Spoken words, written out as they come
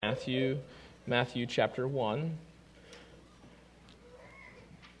Matthew chapter 1. And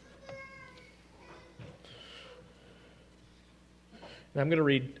I'm going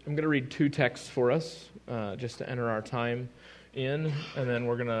to read two texts for us, just to enter our time in, and then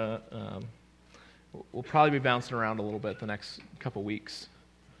we'll probably be bouncing around a little bit the next couple weeks.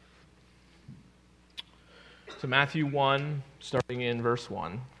 So Matthew 1, starting in verse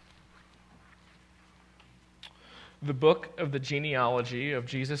 1. The book of the genealogy of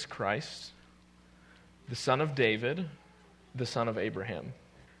Jesus Christ, the son of David, the son of Abraham.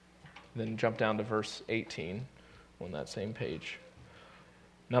 Then jump down to verse 18 on that same page.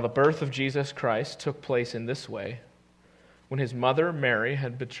 Now the birth of Jesus Christ took place in this way. When his mother Mary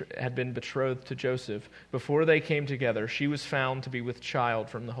had been betrothed to Joseph, before they came together, she was found to be with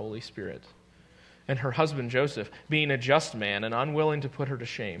child from the Holy Spirit. And her husband Joseph, being a just man and unwilling to put her to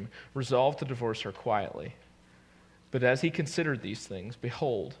shame, resolved to divorce her quietly. But as he considered these things,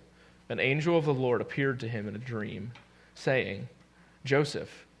 behold, an angel of the Lord appeared to him in a dream, saying,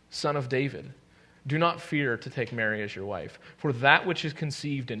 Joseph, son of David, do not fear to take Mary as your wife, for that which is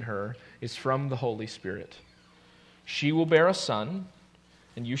conceived in her is from the Holy Spirit. She will bear a son,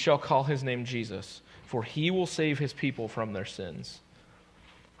 and you shall call his name Jesus, for he will save his people from their sins.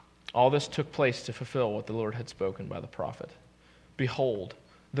 All this took place to fulfill what the Lord had spoken by the prophet. Behold,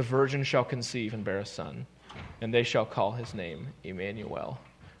 the virgin shall conceive and bear a son, and they shall call his name Emmanuel,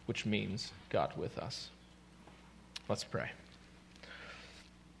 which means God with us. Let's pray.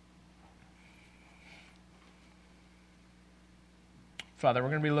 Father, we're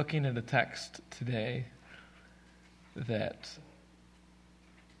going to be looking at a text today that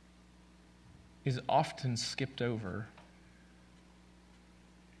is often skipped over.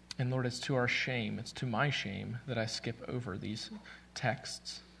 And Lord, it's to our shame, it's to my shame that I skip over these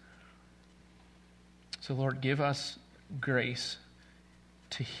texts. So Lord, give us grace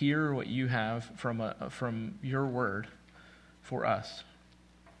to hear what you have from your word for us.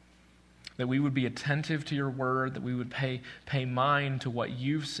 That we would be attentive to your word, that we would pay mind to what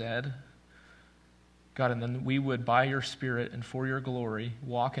you've said, God, and then we would, by your Spirit and for your glory,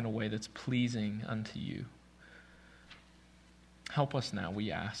 walk in a way that's pleasing unto you. Help us now,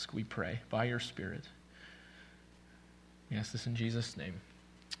 we ask, we pray, by your Spirit. We ask this in Jesus' name.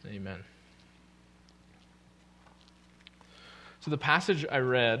 Amen. So the passage I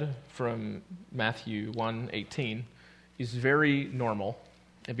read from Matthew 1:18 is very normal.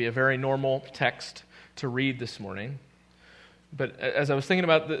 It'd be a very normal text to read this morning. But as I was thinking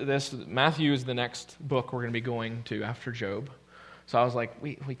about this, Matthew is the next book we're going to be going to after Job. So I was like,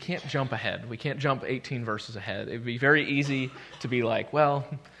 we can't jump ahead. We can't jump 18 verses ahead. It would be very easy to be like, well,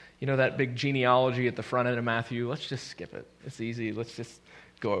 you know that big genealogy at the front end of Matthew, let's just skip it. It's easy. Let's just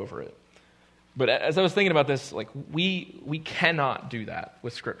go over it. But as I was thinking about this, like we cannot do that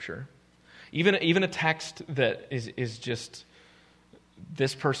with Scripture. Even a text that is just,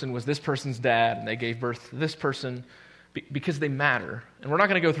 this person was this person's dad, and they gave birth to this person, because they matter. And we're not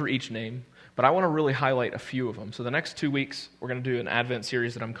going to go through each name, but I want to really highlight a few of them. So the next 2 weeks, we're going to do an Advent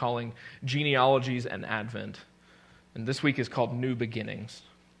series that I'm calling Genealogies and Advent. And this week is called New Beginnings.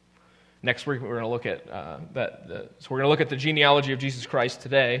 Next week, we're going to look at so we're going to look at the genealogy of Jesus Christ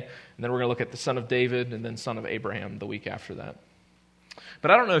today, and then we're going to look at the son of David, and then son of Abraham the week after that.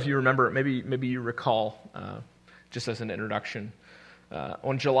 But I don't know if you remember, maybe you recall, just as an introduction,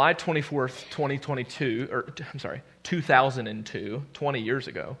 on July 24th, 2002, 20 years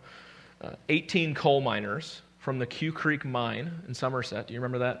ago, 18 coal miners from the Q Creek mine in Somerset. Do you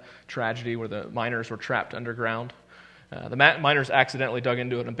remember that tragedy where the miners were trapped underground? The miners accidentally dug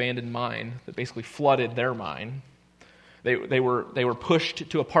into an abandoned mine that basically flooded their mine. They were pushed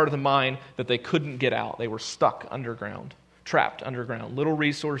to a part of the mine that they couldn't get out. They were stuck underground, trapped underground. Little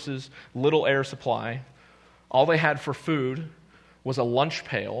resources, little air supply. All they had for food was a lunch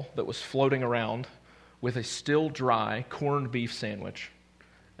pail that was floating around with a still dry corned beef sandwich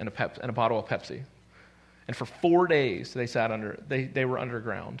and a bottle of Pepsi. And for 4 days they sat they were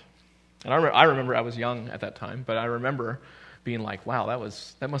underground. And I remember I was young at that time, but I remember being like, wow,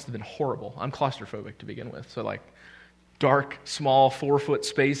 that must have been horrible. I'm claustrophobic to begin with. So like dark, small, 4-foot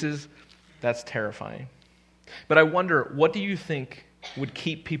spaces, that's terrifying. But I wonder, what do you think would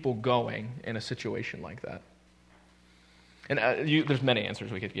keep people going in a situation like that? And there's many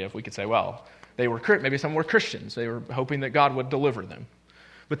answers we could give. We could say, well, maybe some were Christians. They were hoping that God would deliver them.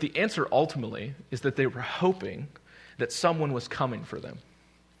 But the answer ultimately is that they were hoping that someone was coming for them.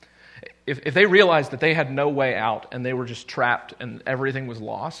 If they realized that they had no way out and they were just trapped and everything was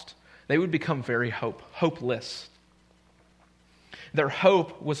lost, they would become very hopeless. Their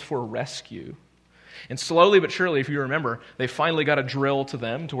hope was for rescue. And slowly but surely, if you remember, they finally got a drill to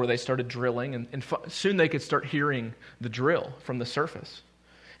them to where they started drilling, and soon they could start hearing the drill from the surface.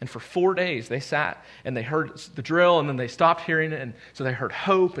 And for 4 days, they sat and they heard the drill, and then they stopped hearing it, and so they heard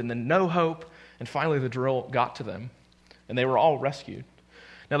hope and then no hope, and finally the drill got to them, and they were all rescued.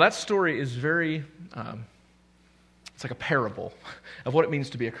 Now that story is very, it's like a parable of what it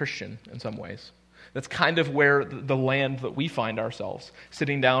means to be a Christian in some ways. That's kind of where the land that we find ourselves,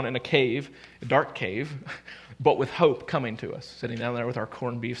 sitting down in a cave, a dark cave, but with hope coming to us, sitting down there with our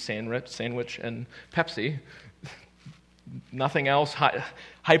corned beef sandwich and Pepsi, nothing else,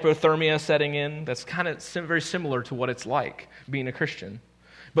 hypothermia setting in. That's kind of very similar to what it's like being a Christian.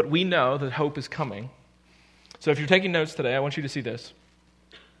 But we know that hope is coming. So if you're taking notes today, I want you to see this.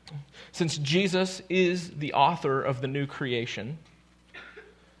 Since Jesus is the author of the new creation,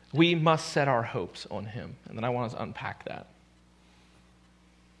 we must set our hopes on him. And then I want to unpack that.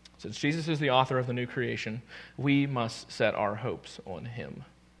 Since Jesus is the author of the new creation, we must set our hopes on him.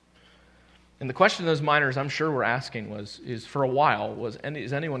 And the question those miners, I'm sure, were asking is for a while,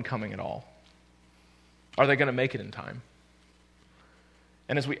 is anyone coming at all? Are they going to make it in time?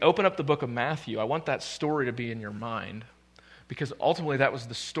 And as we open up the book of Matthew, I want that story to be in your mind, because ultimately that was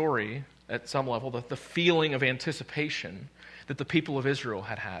the story, at some level, the feeling of anticipation that the people of Israel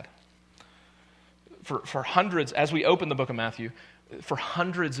had. For hundreds, as we open the book of Matthew, for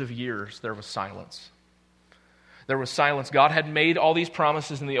hundreds of years there was silence. There was silence. God had made all these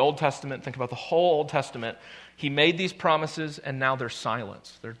promises in the Old Testament. Think about the whole Old Testament. He made these promises, and now there's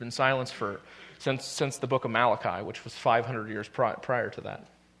silence. There's been silence since the book of Malachi, which was 500 years prior to that.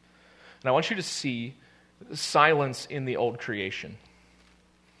 And I want you to see silence in the old creation.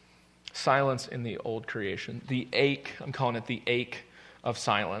 Silence in the old creation. The ache, I'm calling it the ache of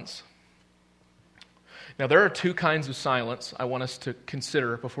silence. Now, there are two kinds of silence I want us to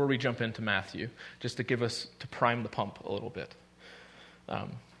consider before we jump into Matthew, just to prime the pump a little bit.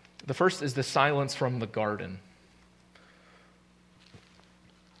 The first is the silence from the garden.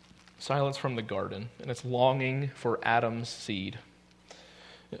 Silence from the garden, and it's longing for Adam's seed.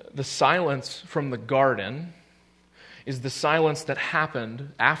 The silence from the garden is the silence that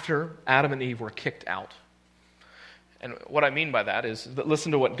happened after Adam and Eve were kicked out. And what I mean by that is,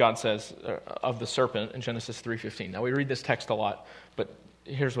 listen to what God says of the serpent in Genesis 3:15. Now, we read this text a lot, but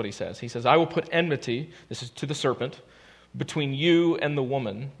here's what he says. He says, I will put enmity, this is to the serpent, between you and the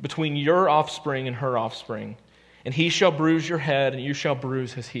woman, between your offspring and her offspring. And he shall bruise your head, and you shall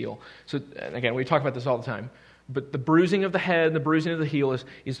bruise his heel. So, and again, we talk about this all the time. But the bruising of the head and the bruising of the heel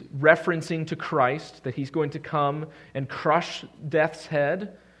is referencing to Christ, that he's going to come and crush death's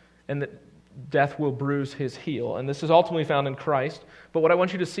head, and that death will bruise his heel. And this is ultimately found in Christ. But what I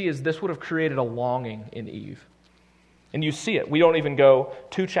want you to see is this would have created a longing in Eve. And you see it. We don't even go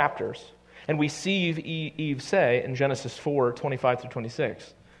 2 chapters. And we see Eve say in Genesis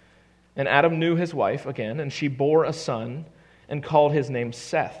 4:25-26, and Adam knew his wife again, and she bore a son and called his name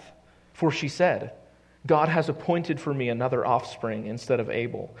Seth. For she said, God has appointed for me another offspring instead of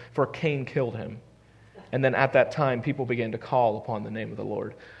Abel, for Cain killed him. And then at that time, people began to call upon the name of the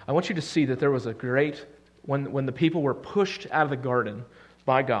Lord. I want you to see that there was a great, when the people were pushed out of the garden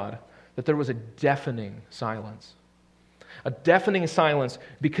by God, that there was a deafening silence. A deafening silence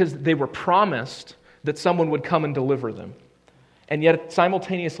because they were promised that someone would come and deliver them. And yet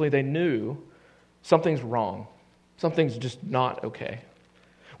simultaneously they knew something's wrong. Something's just not okay.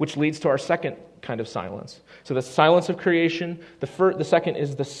 Which leads to our second kind of silence. So the silence of creation. The second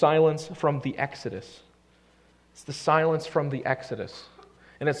is the silence from the Exodus. It's the silence from the Exodus.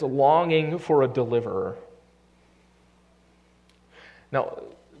 And it's a longing for a deliverer. Now,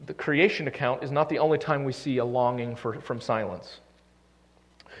 the creation account is not the only time we see a longing from silence.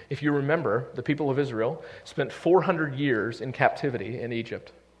 If you remember, the people of Israel spent 400 years in captivity in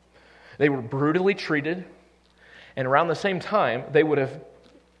Egypt. They were brutally treated, and around the same time, they would have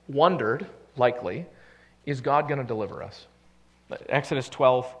wondered, likely, is God going to deliver us? Exodus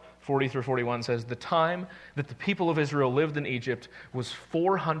 12:40-41 says, the time that the people of Israel lived in Egypt was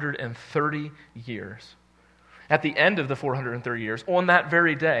 430 years. At the end of the 430 years, on that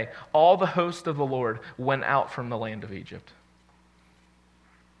very day, all the host of the Lord went out from the land of Egypt.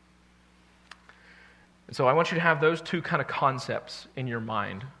 And so I want you to have those two kind of concepts in your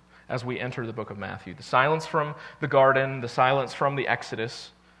mind as we enter the book of Matthew. The silence from the garden, the silence from the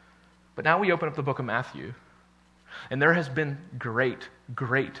Exodus. But now we open up the book of Matthew, and there has been great,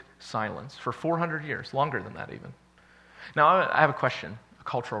 great silence for 400 years, longer than that even. Now I have a question, a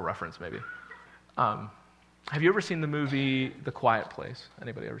cultural reference maybe. Have you ever seen the movie The Quiet Place?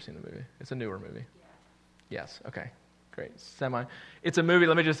 Anybody ever seen the movie? It's a newer movie. Yes, okay, great. It's a movie,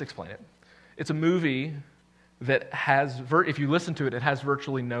 let me just explain it. It's a movie that has, if you listen to it, it has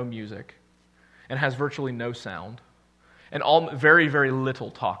virtually no music and has virtually no sound and very, very little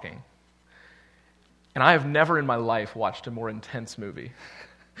talking. And I have never in my life watched a more intense movie.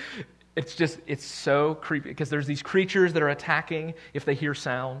 It's so creepy because there's these creatures that are attacking if they hear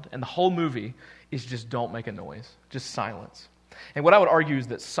sound, and the whole movie is just don't make a noise, just silence. And what I would argue is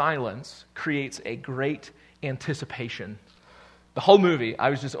that silence creates a great anticipation. The whole movie, I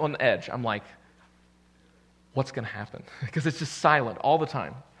was just on the edge. I'm like, what's going to happen? Because it's just silent all the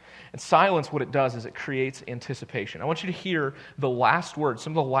time. And silence, what it does is it creates anticipation. I want you to hear the last words,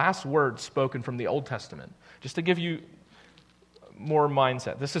 some of the last words spoken from the Old Testament, just to give you more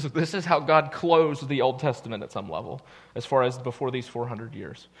mindset. This is how God closed the Old Testament at some level, as far as before these 400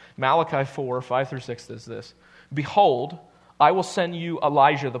 years. Malachi 4, 5 through 6 says this, "Behold, I will send you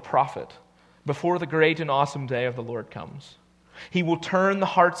Elijah the prophet before the great and awesome day of the Lord comes. He will turn the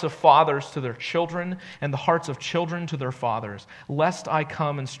hearts of fathers to their children and the hearts of children to their fathers, lest I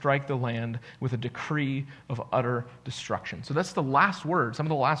come and strike the land with a decree of utter destruction." So that's the last word, some of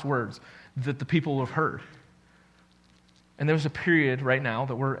the last words that the people have heard. And there's a period right now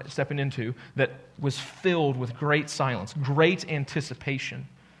that we're stepping into that was filled with great silence, great anticipation,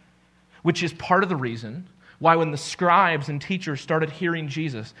 which is part of the reason why when the scribes and teachers started hearing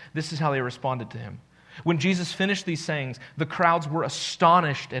Jesus, this is how they responded to him. When Jesus finished these sayings, the crowds were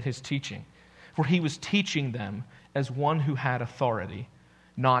astonished at his teaching, for he was teaching them as one who had authority,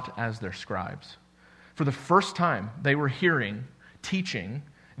 not as their scribes. For the first time, they were hearing teaching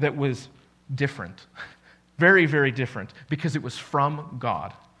that was different, very, very different, because it was from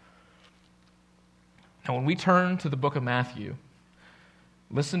God. Now, when we turn to the book of Matthew,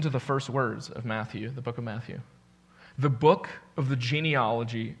 listen to the first words of Matthew, the book of Matthew. The book of the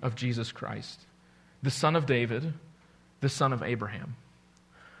genealogy of Jesus Christ, the son of David, the son of Abraham.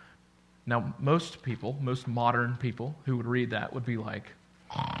 Now, most people, most modern people who would read that would be like,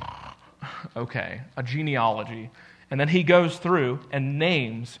 okay, a genealogy. And then he goes through and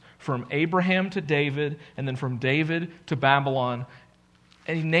names from Abraham to David, and then from David to Babylon,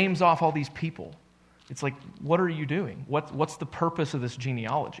 and he names off all these people. It's like, what are you doing? What's the purpose of this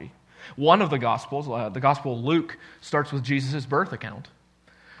genealogy? One of the Gospels, the Gospel of Luke, starts with Jesus' birth account.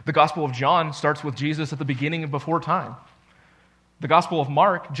 The Gospel of John starts with Jesus at the beginning and before time. The Gospel of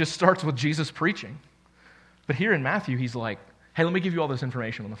Mark just starts with Jesus preaching. But here in Matthew, he's like, hey, let me give you all this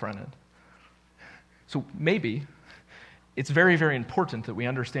information on the front end. So maybe it's very, very important that we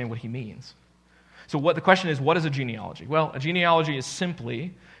understand what he means. So the question is, what is a genealogy? Well, a genealogy is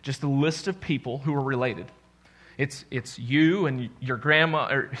simply just a list of people who are related. It's you and your grandma,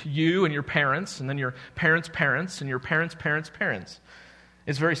 or you and your parents, and then your parents' parents, and your parents' parents' parents.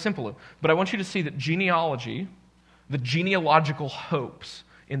 It's very simple. But I want you to see that genealogy, the genealogical hopes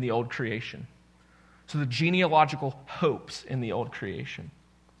in the old creation. So the genealogical hopes in the old creation.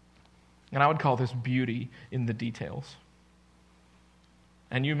 And I would call this beauty in the details.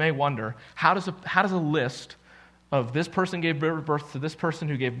 And you may wonder, how does a list of this person gave birth to this person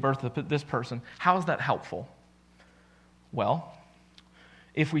who gave birth to this person, how is that helpful? Well,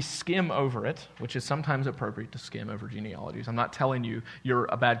 if we skim over it, which is sometimes appropriate to skim over genealogies. I'm not telling you you're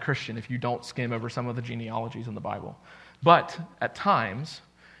a bad Christian if you don't skim over some of the genealogies in the Bible. But at times,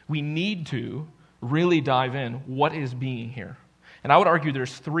 we need to really dive in what is being here. And I would argue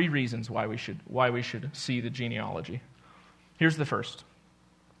there's 3 reasons why we should see the genealogy. Here's the first.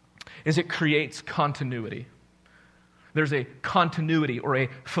 Is it creates continuity. There's a continuity or a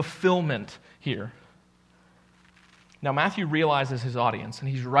fulfillment here. Now, Matthew realizes his audience, and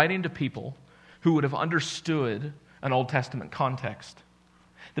he's writing to people who would have understood an Old Testament context.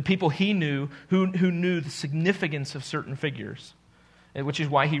 The people he knew, who knew the significance of certain figures, which is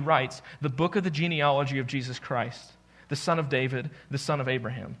why he writes, the book of the genealogy of Jesus Christ, the son of David, the son of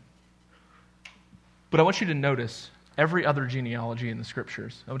Abraham. But I want you to notice every other genealogy in the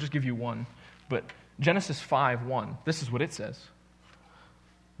Scriptures. I'll just give you one. But Genesis 5:1, this is what it says.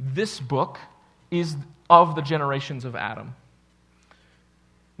 This book is of the generations of Adam.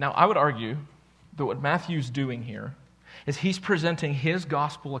 Now, I would argue that what Matthew's doing here is he's presenting his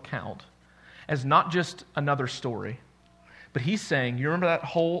gospel account as not just another story, but he's saying, you remember that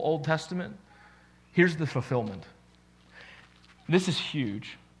whole Old Testament? Here's the fulfillment. This is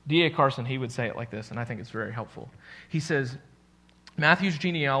huge. D.A. Carson, he would say it like this, and I think it's very helpful. He says, Matthew's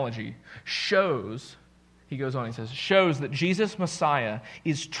genealogy shows, he goes on, he says, shows that Jesus Messiah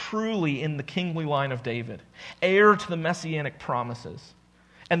is truly in the kingly line of David, heir to the messianic promises,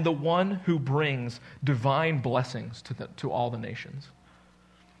 and the one who brings divine blessings to all the nations.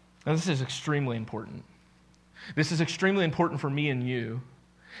 Now, this is extremely important. This is extremely important for me and you,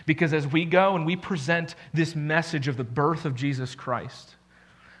 Because as we go and we present this message of the birth of Jesus Christ,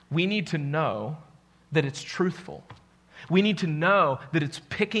 we need to know that it's truthful. We need to know that it's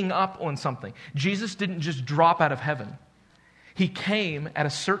picking up on something. Jesus didn't just drop out of heaven. He came at a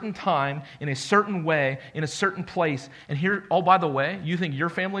certain time, in a certain way, in a certain place. And here, oh, by the way, you think your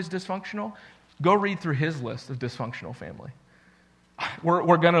family's dysfunctional? Go read through his list of dysfunctional family.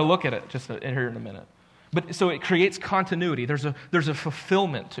 We're going to look at it just here in a minute. But so it creates continuity. There's a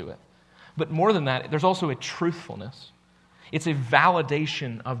fulfillment to it. But more than that, there's also a truthfulness. It's a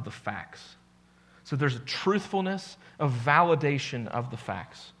validation of the facts. So there's a truthfulness, a validation of the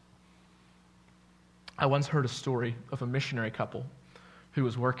facts. I once heard a story of a missionary couple who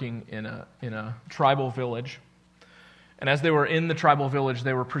was working in a tribal village. And as they were in the tribal village,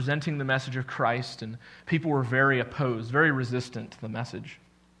 they were presenting the message of Christ, and people were very opposed, very resistant to the message.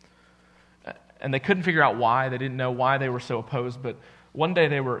 And they couldn't figure out why. They didn't know why they were so opposed. But one day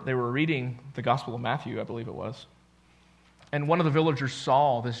they were reading the Gospel of Matthew, I believe it was. And one of the villagers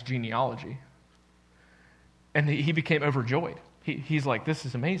saw this genealogy. And he became overjoyed. He's like, this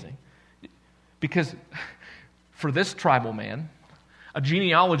is amazing. Because for this tribal man, a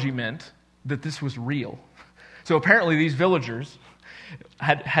genealogy meant that this was real. So apparently these villagers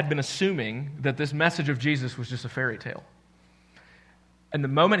had been assuming that this message of Jesus was just a fairy tale. And the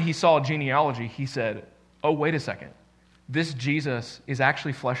moment he saw a genealogy, he said, oh, wait a second. This Jesus is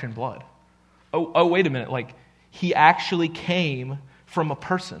actually flesh and blood. Oh, wait a minute. Like, he actually came from a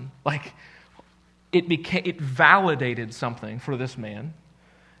person. Like, it validated something for this man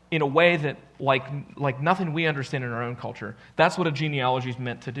in a way that, like nothing we understand in our own culture. That's what a genealogy is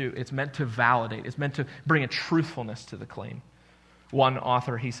meant to do. It's meant to validate. It's meant to bring a truthfulness to the claim. One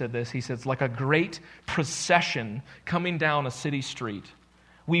author, he said this. He says, like a great procession coming down a city street,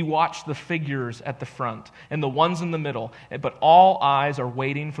 we watch the figures at the front and the ones in the middle, but all eyes are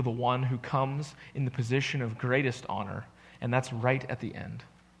waiting for the one who comes in the position of greatest honor, and that's right at the end,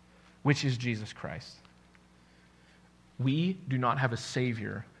 which is Jesus Christ. We do not have a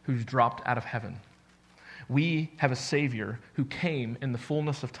Savior who's dropped out of heaven. We have a Savior who came in the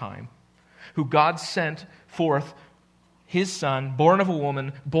fullness of time, who God sent forth his Son, born of a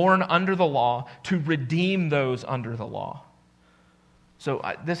woman, born under the law, to redeem those under the law. So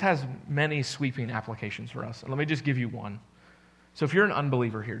this has many sweeping applications for us. And let me just give you one. So if you're an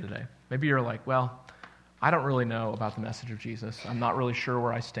unbeliever here today, maybe you're like, well, I don't really know about the message of Jesus. I'm not really sure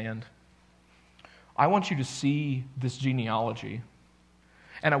where I stand. I want you to see this genealogy,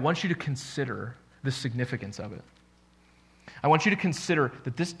 and I want you to consider the significance of it. I want you to consider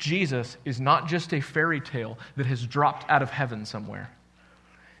that this Jesus is not just a fairy tale that has dropped out of heaven somewhere.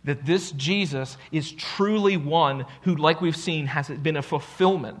 That this Jesus is truly one who, like we've seen, has been a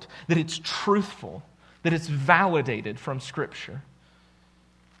fulfillment, that it's truthful, that it's validated from Scripture.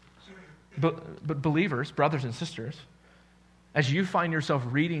 But believers, brothers and sisters, as you find yourself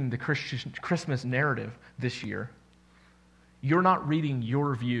reading the Christmas narrative this year, you're not reading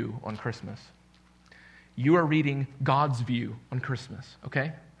your view on Christmas. You are reading God's view on Christmas,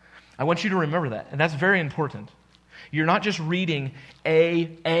 okay? I want you to remember that, and that's very important. You're not just reading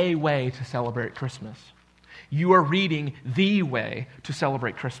a way to celebrate Christmas. You are reading the way to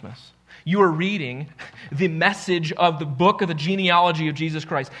celebrate Christmas. You are reading the message of the book of the genealogy of Jesus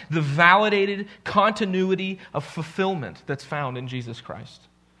Christ, the validated continuity of fulfillment that's found in Jesus Christ.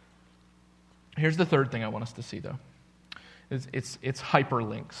 Here's the third thing I want us to see, though. It's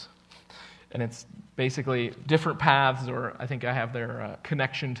hyperlinks. And it's basically different paths, or I think I have their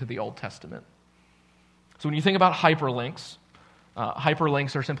connection to the Old Testament. So when you think about hyperlinks,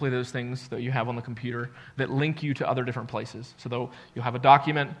 hyperlinks are simply those things that you have on the computer that link you to other different places. So you'll have a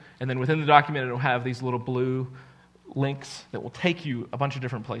document, and then within the document it'll have these little blue links that will take you a bunch of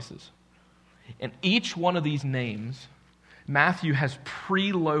different places. And each one of these names, Matthew has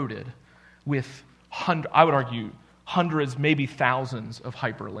preloaded with, I would argue, hundreds, maybe thousands of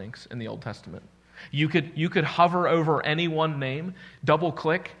hyperlinks in the Old Testament. You could hover over any one name,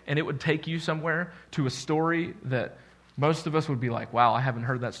 double-click, and it would take you somewhere to a story that most of us would be like, wow, I haven't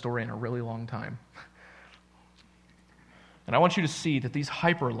heard that story in a really long time. And I want you to see that these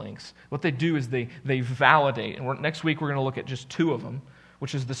hyperlinks, what they do is they validate. And next week we're going to look at just two of them,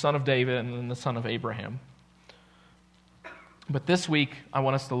 which is the son of David and then the son of Abraham. But this week I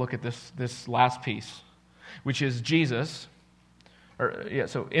want us to look at this last piece, which is Jesus.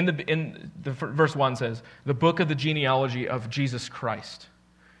 So in the verse 1 says, the book of the genealogy of Jesus Christ.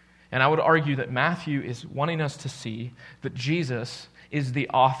 And I would argue that Matthew is wanting us to see that Jesus is the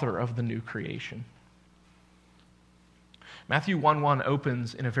author of the new creation. Matthew 1:1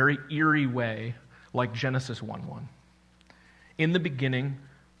 opens in a very eerie way, like Genesis 1:1. In the beginning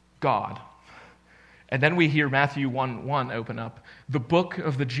God. And then we hear Matthew 1:1 open up, the book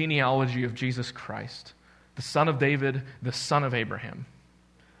of the genealogy of Jesus Christ, the son of David, the son of Abraham.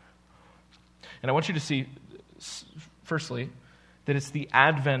 And I want you to see, firstly, that it's the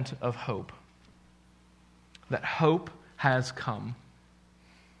advent of hope. That hope has come.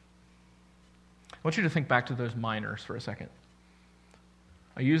 I want you to think back to those miners for a second.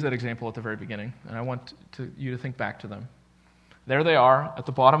 I used that example at the very beginning, and I want you to think back to them. There they are at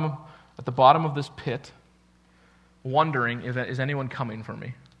the bottom of this pit, wondering if is anyone coming for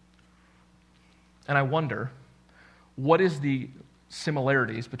me. And I wonder, what is the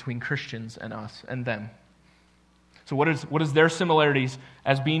similarities between Christians and us and them? So what is their similarities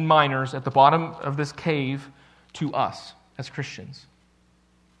as being miners at the bottom of this cave to us as Christians?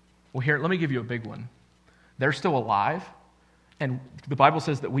 Well, here, let me give you a big one. They're still alive, and the Bible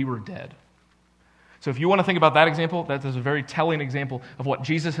says that we were dead. So if you want to think about that example, that is a very telling example of what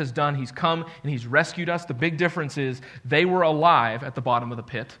Jesus has done. He's come and he's rescued us. The big difference is they were alive at the bottom of the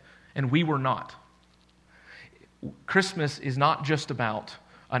pit, and we were not. Christmas is not just about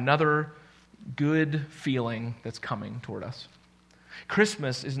another good feeling that's coming toward us.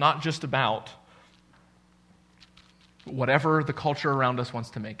 Christmas is not just about whatever the culture around us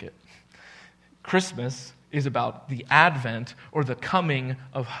wants to make it. Christmas is about the advent or the coming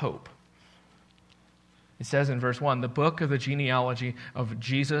of hope. It says in verse 1, the book of the genealogy of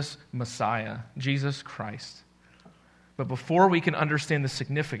Jesus Messiah, Jesus Christ. But before we can understand the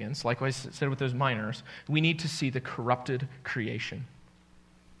significance, like I said with those miners, we need to see the corrupted creation.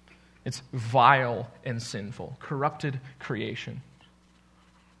 It's vile and sinful, corrupted creation.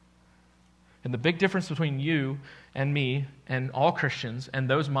 And the big difference between you and me and all Christians and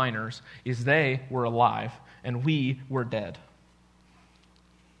those miners is they were alive and we were dead.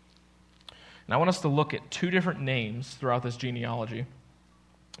 And I want us to look at two different names throughout this genealogy.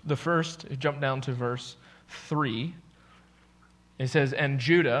 The first, jump down to verse 3. It says, and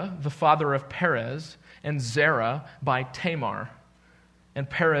Judah, the father of Perez, and Zerah by Tamar, and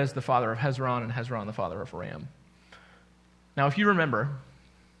Perez, the father of Hezron, and Hezron, the father of Ram. Now, if you remember,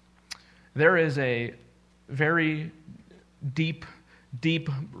 there is a very deep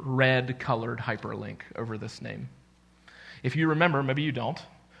red-colored hyperlink over this name. If you remember, maybe you don't,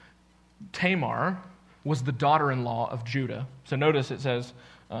 Tamar was the daughter-in-law of Judah. So notice it says,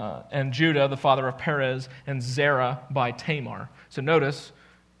 and Judah, the father of Perez, and Zerah by Tamar. So notice,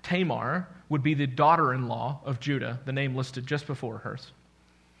 Tamar would be the daughter-in-law of Judah, the name listed just before hers.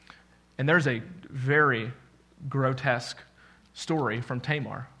 And there's a very grotesque story from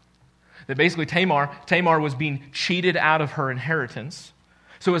Tamar. That basically Tamar was being cheated out of her inheritance.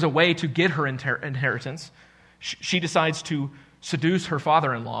 So as a way to get her inheritance, she decides to seduce her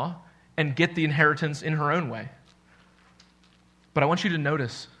father-in-law and get the inheritance in her own way. But I want you to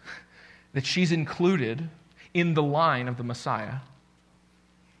notice that she's included in the line of the Messiah.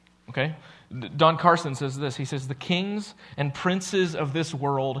 Okay? Don Carson says this. He says, the kings and princes of this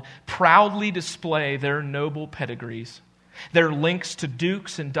world proudly display their noble pedigrees, their links to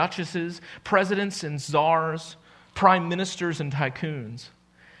dukes and duchesses, presidents and czars, prime ministers and tycoons.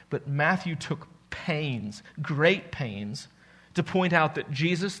 But Matthew took pains, great pains, to point out that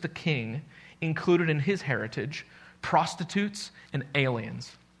Jesus the King included in his heritage prostitutes and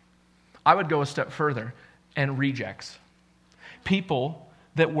aliens. I would go a step further, and rejects. People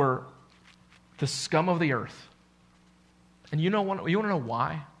that were the scum of the earth. And you want to know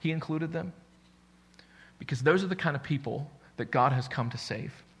why he included them? Because those are the kind of people that God has come to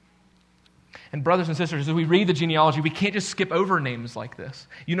save. And brothers and sisters, as we read the genealogy, we can't just skip over names like this.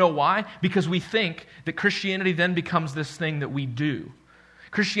 You know why? Because we think that Christianity then becomes this thing that we do.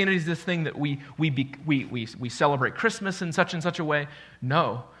 Christianity is this thing that we celebrate Christmas in such and such a way.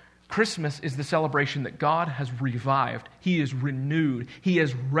 No. Christmas is the celebration that God has revived. He has renewed. He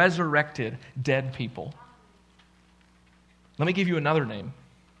has resurrected dead people. Let me give you another name.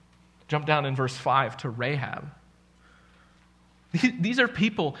 Jump down in verse 5 to Rahab. These are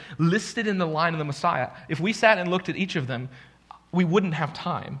people listed in the line of the Messiah. If we sat and looked at each of them, we wouldn't have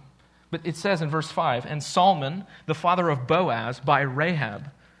time. But it says in verse 5, and Salmon, the father of Boaz, by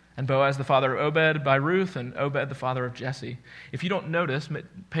Rahab, and Boaz, the father of Obed, by Ruth, and Obed, the father of Jesse. If you don't notice,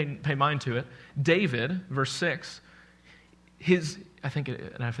 pay mind to it, David, verse 6, I think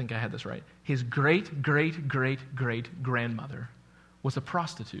I had this right, his great-great-great-great-grandmother was a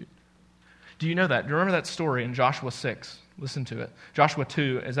prostitute. Do you know that? Do you remember that story in Joshua 6? Listen to it. Joshua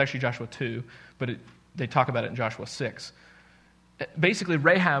 2 is actually Joshua 2, but they talk about it in Joshua 6. Basically,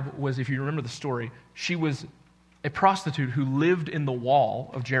 Rahab was, if you remember the story, she was a prostitute who lived in the wall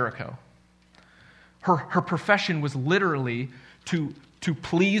of Jericho. Her profession was literally to to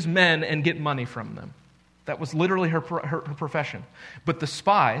please men and get money from them. That was literally her profession. But the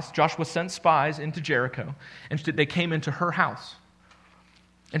spies, Joshua sent spies into Jericho, and they came into her house.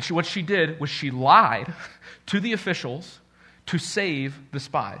 And what she did was she lied to the officials to save the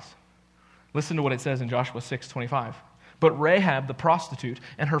spies. Listen to what it says in Joshua 6:25. But Rahab the prostitute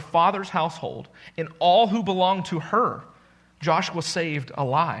and her father's household and all who belonged to her, Joshua saved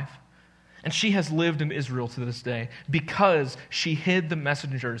alive. And she has lived in Israel to this day because she hid the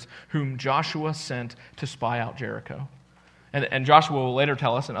messengers whom Joshua sent to spy out Jericho. And Joshua will later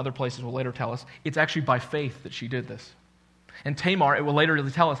tell us, and other places will later tell us, it's actually by faith that she did this. And Tamar, it will later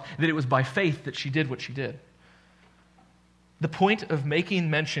tell us that it was by faith that she did what she did. The point of making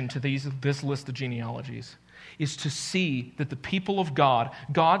mention to this list of genealogies is to see that the people of God,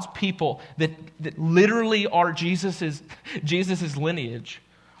 God's people that literally are Jesus' lineage,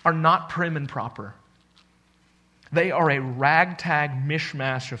 are not prim and proper. They are a ragtag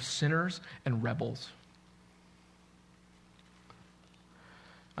mishmash of sinners and rebels.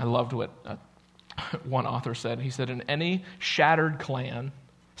 I loved what one author said. He said, in any shattered clan,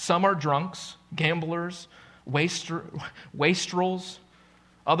 some are drunks, gamblers, wastrels,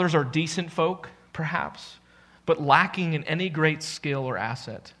 others are decent folk, perhaps, but lacking in any great skill or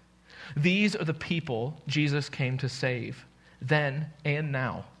asset. These are the people Jesus came to save, then and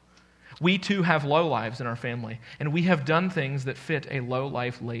now. We too have low lives in our family, and we have done things that fit a low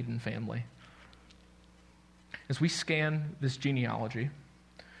life-laden family. As we scan this genealogy,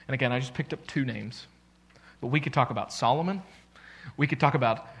 and again, I just picked up 2 names, but we could talk about Solomon, we could talk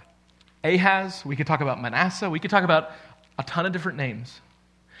about Ahaz, we could talk about Manasseh, we could talk about a ton of different names.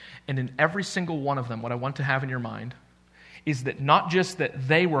 And in every single one of them, what I want to have in your mind is that not just that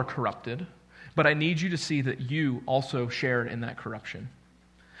they were corrupted, but I need you to see that you also shared in that corruption.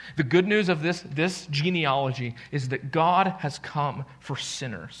 The good news of this genealogy is that God has come for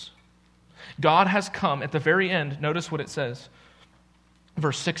sinners. God has come at the very end. Notice what it says.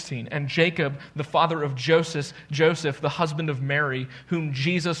 Verse 16, and Jacob, the father of Joseph, the husband of Mary, whom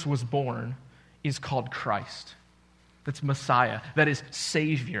Jesus was born, is called Christ. That's Messiah. That is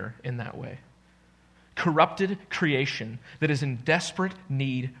Savior in that way. Corrupted creation that is in desperate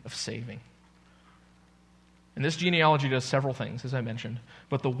need of saving. And this genealogy does several things, as I mentioned.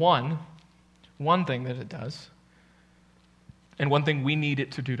 But the one thing that it does, and one thing we need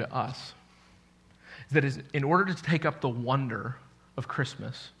it to do to us, is that is in order to take up the wonder of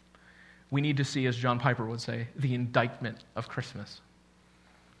Christmas, we need to see, as John Piper would say, the indictment of Christmas.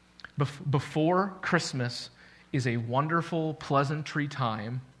 Before Christmas is a wonderful, pleasantry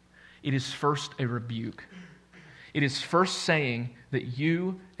time, it is first a rebuke. It is first saying that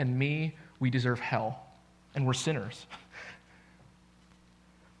you and me, we deserve hell, and we're sinners.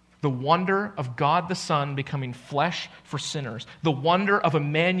 The wonder of God the Son becoming flesh for sinners. The wonder of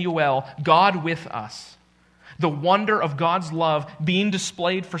Emmanuel, God with us. The wonder of God's love being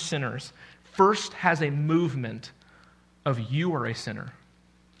displayed for sinners first has a movement of you are a sinner.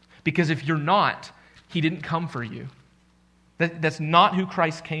 Because if you're not, He didn't come for you. That's not who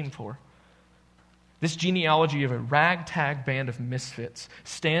Christ came for. This genealogy of a ragtag band of misfits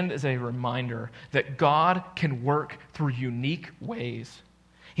stand as a reminder that God can work through unique ways.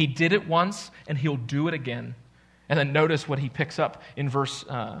 He did it once, and He'll do it again. And then notice what He picks up in verse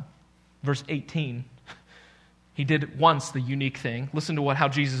 18. He did once the unique thing. Listen to how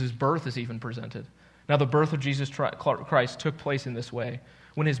Jesus' birth is even presented. Now, the birth of Jesus Christ took place in this way.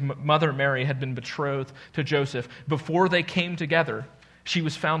 When His mother Mary had been betrothed to Joseph, before they came together, she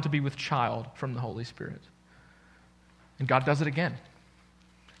was found to be with child from the Holy Spirit. And God does it again.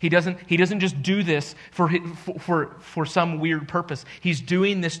 He doesn't just do this for some weird purpose. He's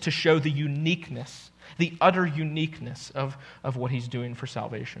doing this to show the uniqueness, the utter uniqueness of what He's doing for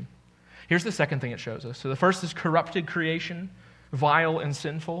salvation. Here's the second thing it shows us. So the first is corrupted creation, vile and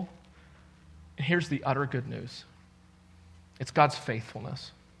sinful. And here's the utter good news. It's God's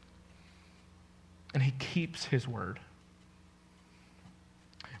faithfulness. And He keeps His word.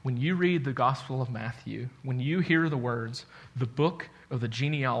 When you read the Gospel of Matthew, when you hear the words, the book of the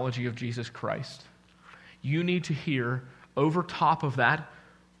genealogy of Jesus Christ, you need to hear over top of that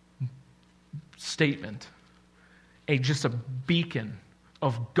statement just a beacon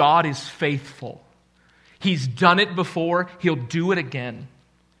of God is faithful. He's done it before, He'll do it again.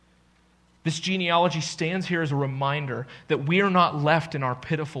 This genealogy stands here as a reminder that we are not left in our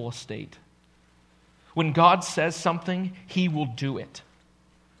pitiful estate. When God says something, He will do it.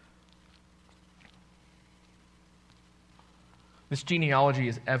 This genealogy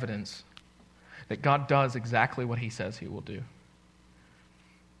is evidence that God does exactly what He says He will do.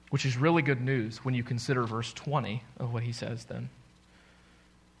 Which is really good news when you consider verse 20 of what He says then.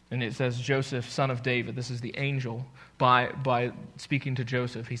 And it says, Joseph, son of David. This is the angel by speaking to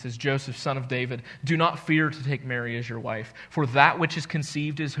Joseph. He says, Joseph, son of David, do not fear to take Mary as your wife, for that which is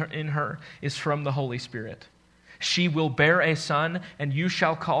conceived in her is from the Holy Spirit. She will bear a son, and you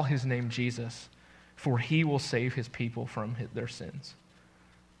shall call his name Jesus, for he will save his people from their sins.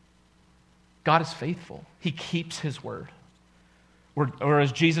 God is faithful. He keeps his word. Or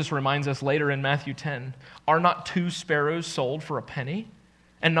as Jesus reminds us later in Matthew 10, are not 2 sparrows sold for a penny?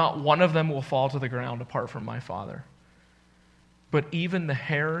 And not one of them will fall to the ground apart from my Father. But even the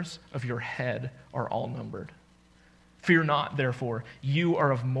hairs of your head are all numbered. Fear not, therefore, you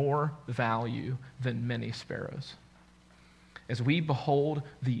are of more value than many sparrows. As we behold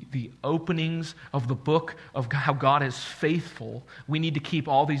the openings of the book of how God is faithful, we need to keep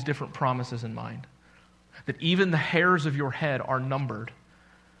all these different promises in mind. That even the hairs of your head are numbered.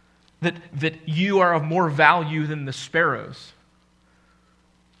 That you are of more value than the sparrows.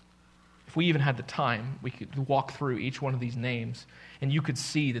 If we even had the time, we could walk through each one of these names, and you could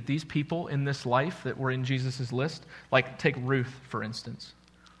see that these people in this life that were in Jesus' list, like take Ruth, for instance.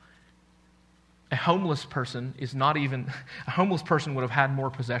 A homeless person would have had more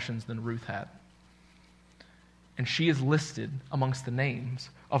possessions than Ruth had. And she is listed amongst the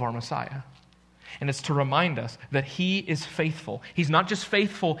names of our Messiah. And it's to remind us that he is faithful. He's not just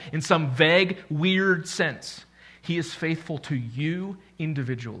faithful in some vague, weird sense. He is faithful to you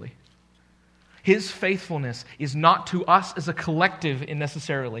individually. His faithfulness is not to us as a collective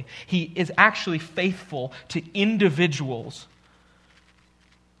necessarily. He is actually faithful to individuals.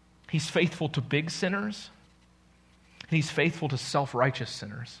 He's faithful to big sinners, and he's faithful to self-righteous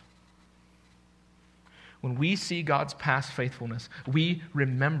sinners. When we see God's past faithfulness, we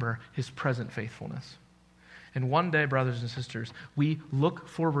remember his present faithfulness. And one day, brothers and sisters, we look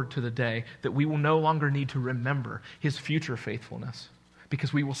forward to the day that we will no longer need to remember his future faithfulness,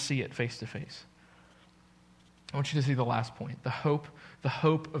 because we will see it face to face. I want you to see the last point, the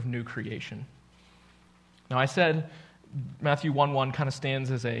hope of new creation. Now I said Matthew 1:1 kind of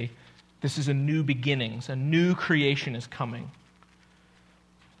stands as this is a new beginnings, a new creation is coming.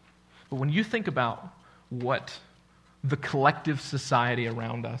 But when you think about what the collective society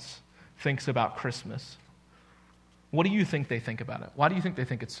around us thinks about Christmas, what do you think they think about it? Why do you think they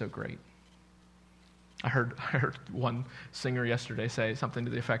think it's so great? I heard one singer yesterday say something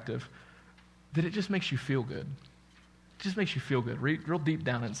to the effect of that it just makes you feel good. It just makes you feel good, real deep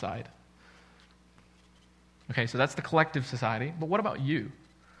down inside. Okay, so that's the collective society. But what about you?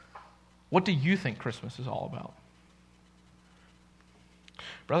 What do you think Christmas is all about?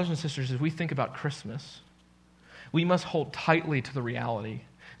 Brothers and sisters, as we think about Christmas, we must hold tightly to the reality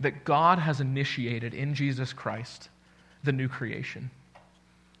that God has initiated in Jesus Christ the new creation.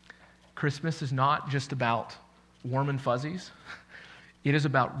 Christmas is not just about warm and fuzzies. It is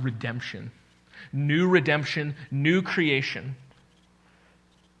about redemption, new creation.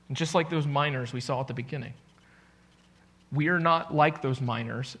 And just like those miners we saw at the beginning, we are not like those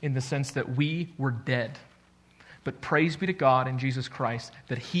miners in the sense that we were dead. But praise be to God in Jesus Christ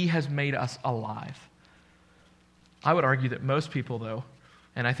that he has made us alive. I would argue that most people, though,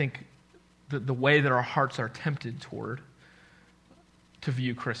 and I think the way that our hearts are tempted toward to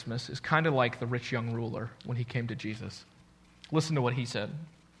view Christmas is kind of like the rich young ruler when he came to Jesus. Listen to what he said.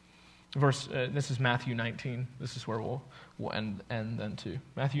 This is Matthew 19. This is where we'll end then too.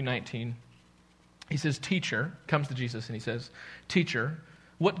 Matthew 19. He says, Teacher, comes to Jesus and he says, Teacher,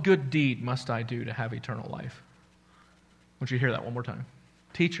 what good deed must I do to have eternal life? I want you to hear that one more time.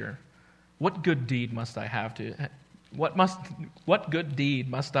 Teacher, what good deed must I have what good deed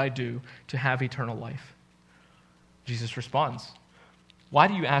must I do to have eternal life? Jesus responds, why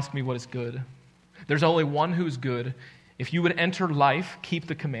do you ask me what is good? There's only one who is good. If you would enter life, keep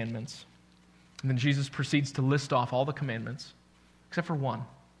the commandments. And then Jesus proceeds to list off all the commandments, except for one.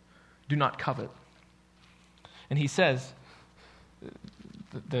 Do not covet. And he says,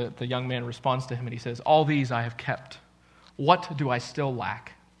 the young man responds to him and he says, all these I have kept. What do I still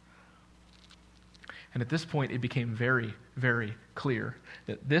lack? And at this point, it became very, very clear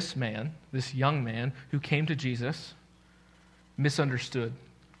that this young man who came to Jesus, misunderstood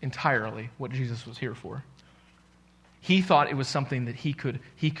entirely what Jesus was here for. He thought it was something that he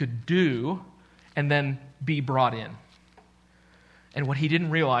could do and then be brought in. And what he didn't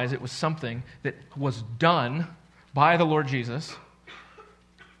realize, it was something that was done by the Lord Jesus,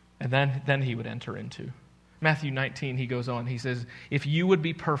 and then he would enter into. Matthew 19, he goes on, he says, if you would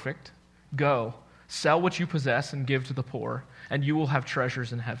be perfect, go, sell what you possess and give to the poor, and you will have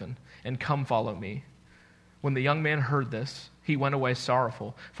treasures in heaven, and come follow me. When the young man heard this, he went away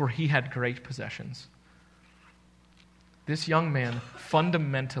sorrowful, for he had great possessions. This young man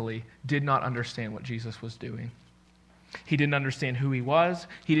fundamentally did not understand what Jesus was doing. He didn't understand who he was.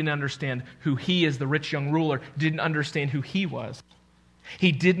 He didn't understand who he, as the rich young ruler, didn't understand who he was.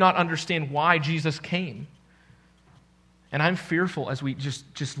 He did not understand why Jesus came. And I'm fearful as we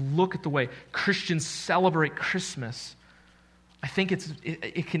just look at the way Christians celebrate Christmas. I think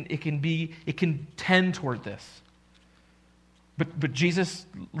it can tend toward this. But Jesus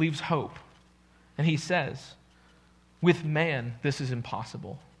leaves hope. And he says, with man, this is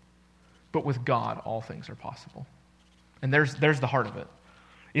impossible. But with God, all things are possible. And there's the heart of it.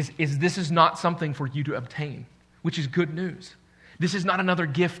 This is not something for you to obtain, which is good news. This is not another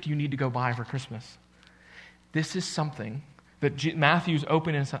gift you need to go buy for Christmas. This is something that Matthew's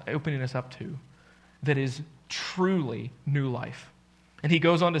opening us up to that is truly new life. And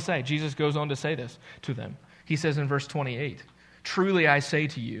Jesus goes on to say this to them. He says in verse 28, truly I say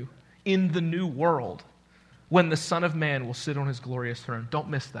to you, in the new world, when the Son of Man will sit on his glorious throne. Don't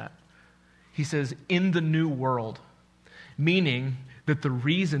miss that. He says, in the new world, meaning that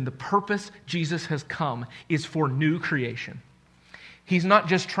the purpose Jesus has come is for new creation. He's not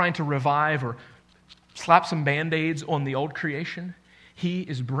just trying to revive or slap some Band-Aids on the old creation. He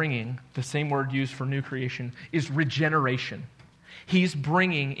is bringing, the same word used for new creation, is regeneration. He's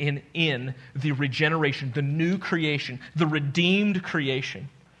bringing in the regeneration, the new creation, the redeemed creation.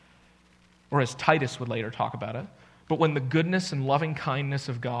 Or as Titus would later talk about it, but when the goodness and loving kindness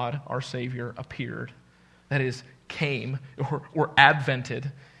of God, our Savior, appeared, that is, came or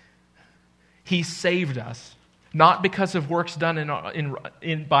advented, he saved us, not because of works done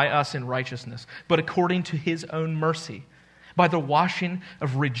by us in righteousness, but according to his own mercy, by the washing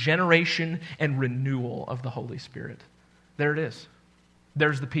of regeneration and renewal of the Holy Spirit. There it is.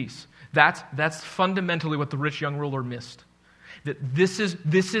 There's the piece. That's fundamentally what the rich young ruler missed. That this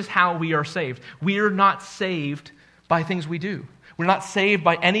is how we are saved. We are not saved by things we do. We're not saved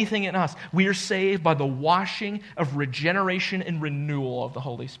by anything in us. We are saved by the washing of regeneration and renewal of the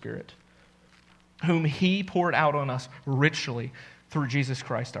Holy Spirit, whom he poured out on us richly through Jesus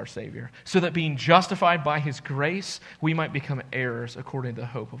Christ our Savior, so that being justified by his grace, we might become heirs according to the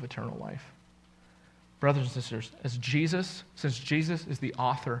hope of eternal life. Brothers and sisters, since Jesus is the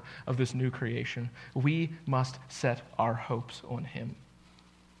author of this new creation, we must set our hopes on him.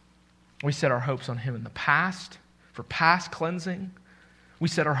 We set our hopes on him in the past, for past cleansing. We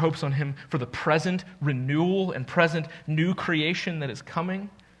set our hopes on him for the present renewal and present new creation that is coming.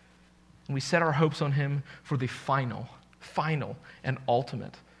 And we set our hopes on him for the final and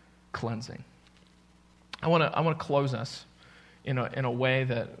ultimate cleansing. I want to close us in a way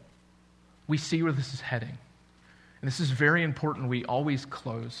that we see where this is heading. And this is very important. We always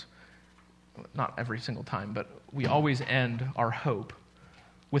close, not every single time, but we always end our hope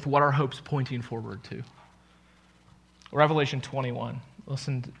with what our hope's pointing forward to. Revelation 21.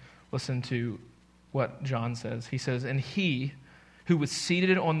 Listen to what John says. He says, and he who was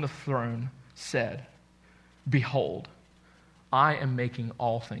seated on the throne said, behold, I am making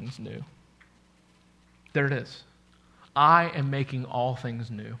all things new. There it is. I am making all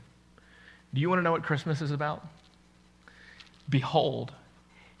things new. Do you want to know what Christmas is about? Behold,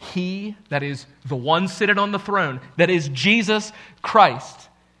 he, that is the one seated on the throne, that is Jesus Christ,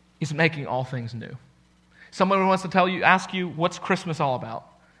 is making all things new. Someone wants to ask you, what's Christmas all about?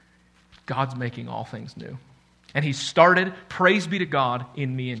 God's making all things new. And he started, praise be to God,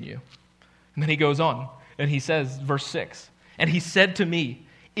 in me and you. And then he goes on, and he says, verse 6, and he said to me,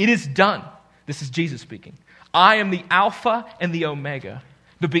 it is done. This is Jesus speaking. I am the Alpha and the Omega,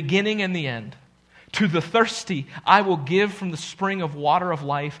 the beginning and the end. To the thirsty, I will give from the spring of water of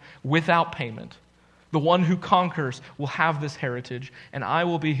life without payment. The one who conquers will have this heritage, and I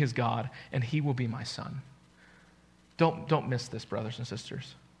will be his God, and he will be my son. Don't miss this, brothers and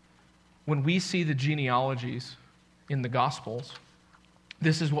sisters. When we see the genealogies in the Gospels,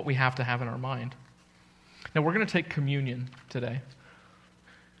 this is what we have to have in our mind. Now, we're going to take communion today.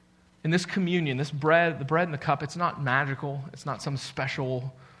 In this communion, the bread and the cup, it's not magical. It's not some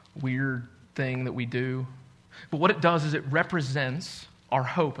special, weird thing that we do. But what it does is it represents our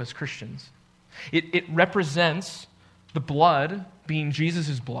hope as Christians. It represents the blood being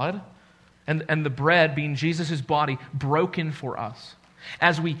Jesus' blood and the bread being Jesus' body broken for us.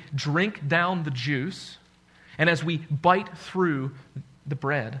 As we drink down the juice and as we bite through the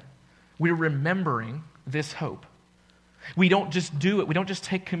bread, we're remembering this hope. We don't just do it. We don't just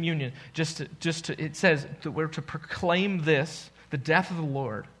take communion. It says that we're to proclaim this, the death of the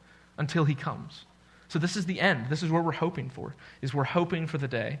Lord, until he comes. So this is the end. This is what we're hoping for, is we're hoping for the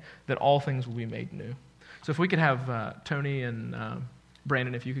day that all things will be made new. So if we could have Tony and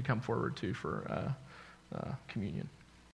Brandon, if you could come forward too for communion.